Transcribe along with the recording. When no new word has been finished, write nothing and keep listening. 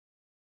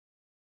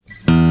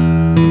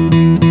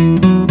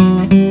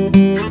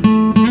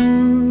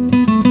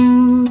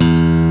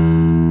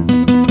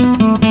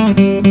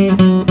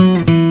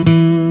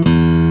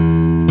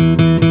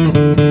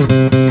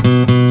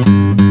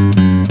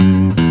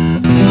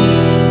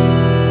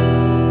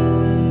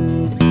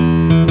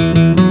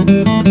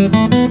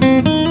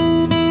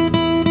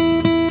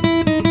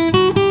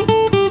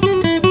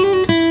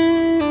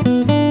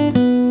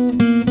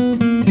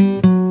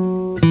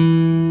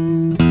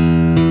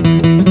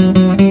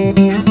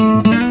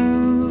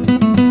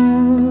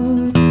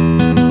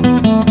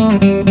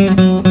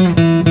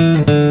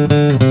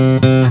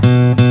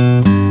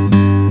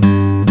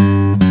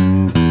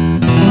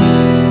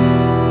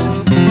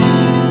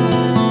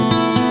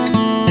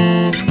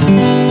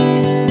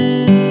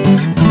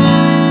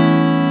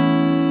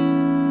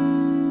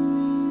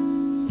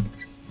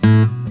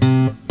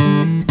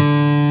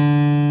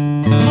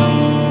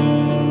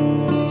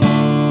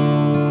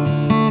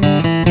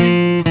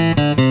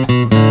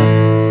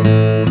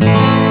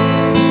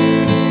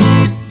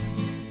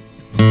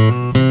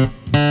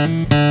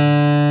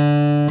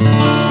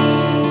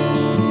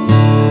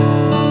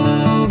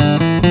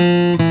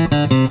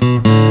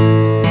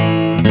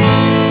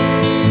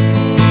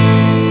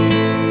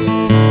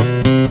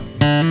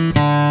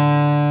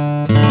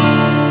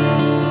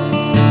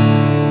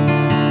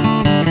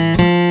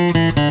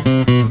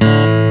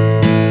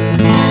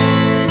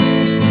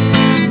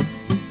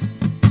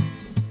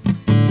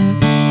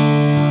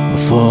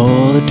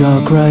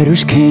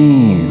riders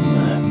came.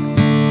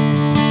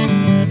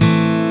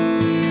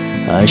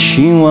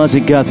 She was a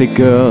Gothic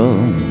girl,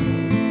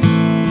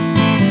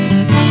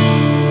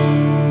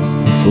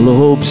 full of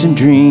hopes and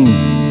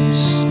dreams,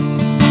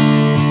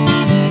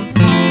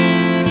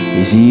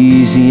 as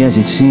easy as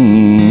it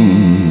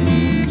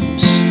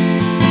seems.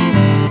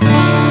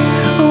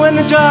 When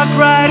the dark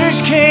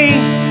riders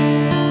came,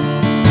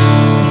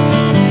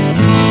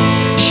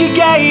 she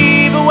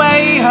gave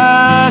away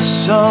her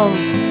soul.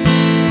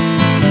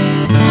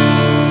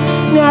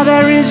 Now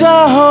there is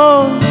a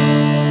hole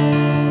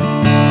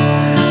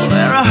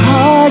where a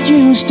heart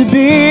used to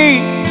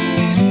be.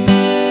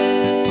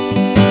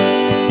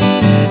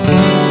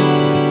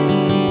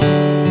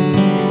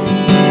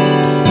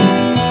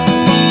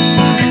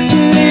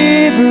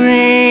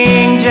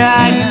 Delivering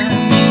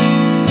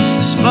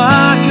diamonds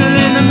sparkle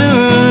in the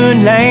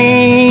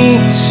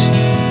moonlight.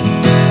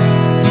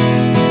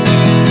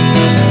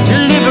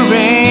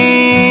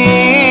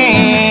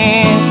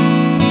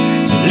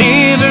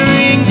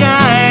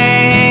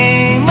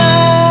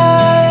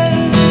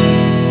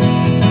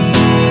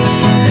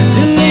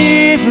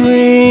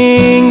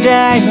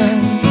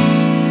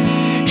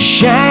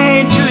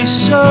 Shine through his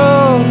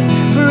soul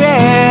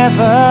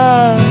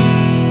forever.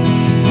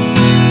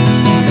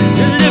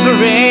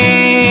 Delivering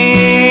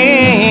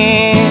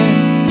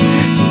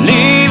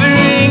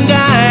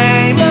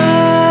diamonds.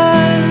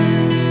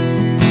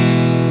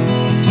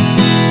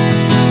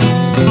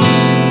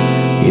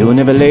 He will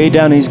never lay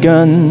down his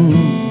gun.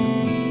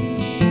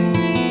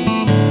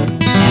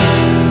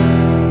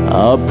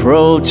 Our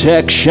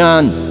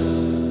protection.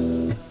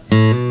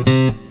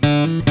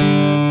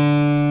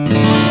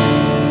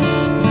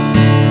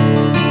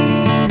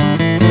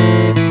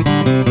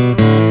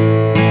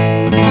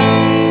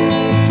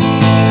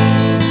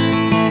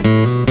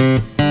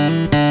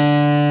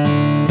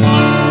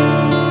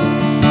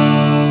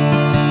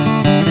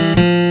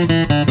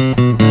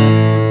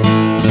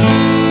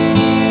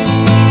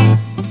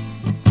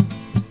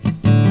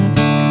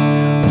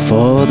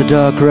 Before the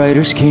dark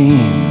riders came,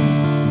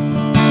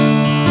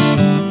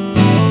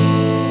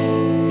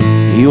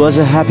 he was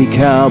a happy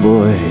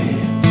cowboy,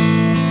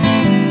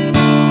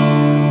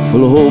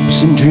 full of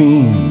hopes and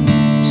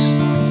dreams,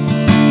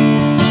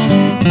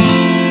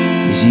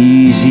 as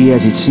easy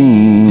as it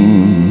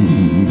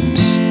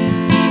seems.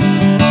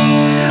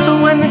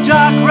 When the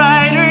dark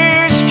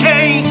riders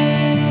came,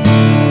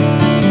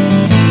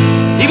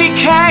 he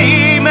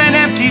became an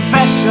empty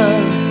vessel,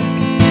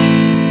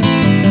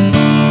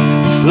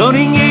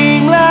 floating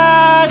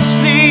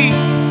aimlessly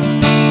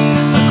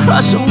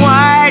across a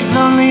wide,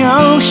 lonely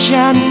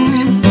ocean,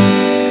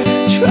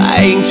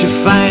 trying to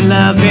find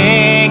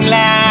loving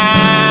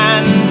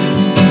land.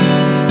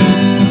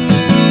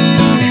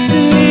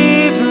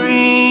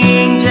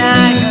 Delivering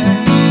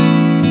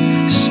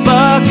diamonds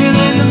sparkle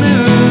in the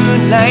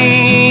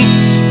moonlight.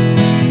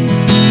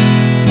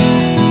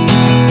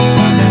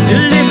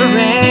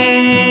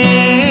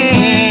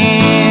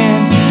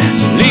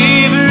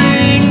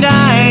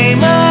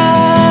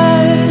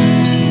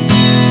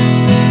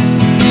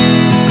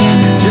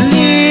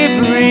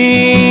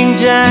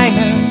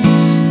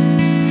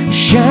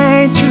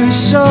 Shine through his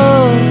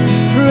soul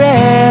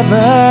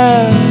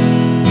forever.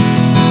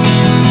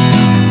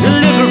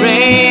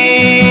 Delivering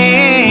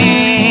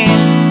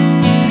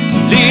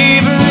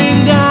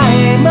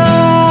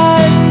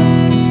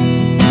diamonds.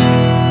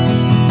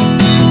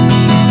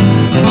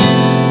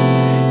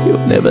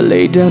 He'll never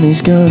lay down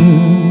his gun.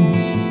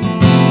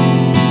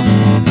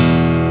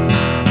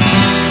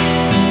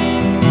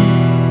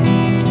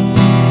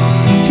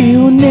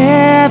 He'll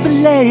never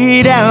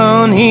lay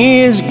down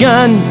his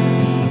gun.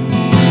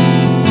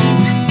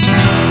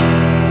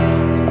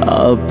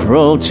 Of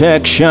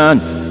protection.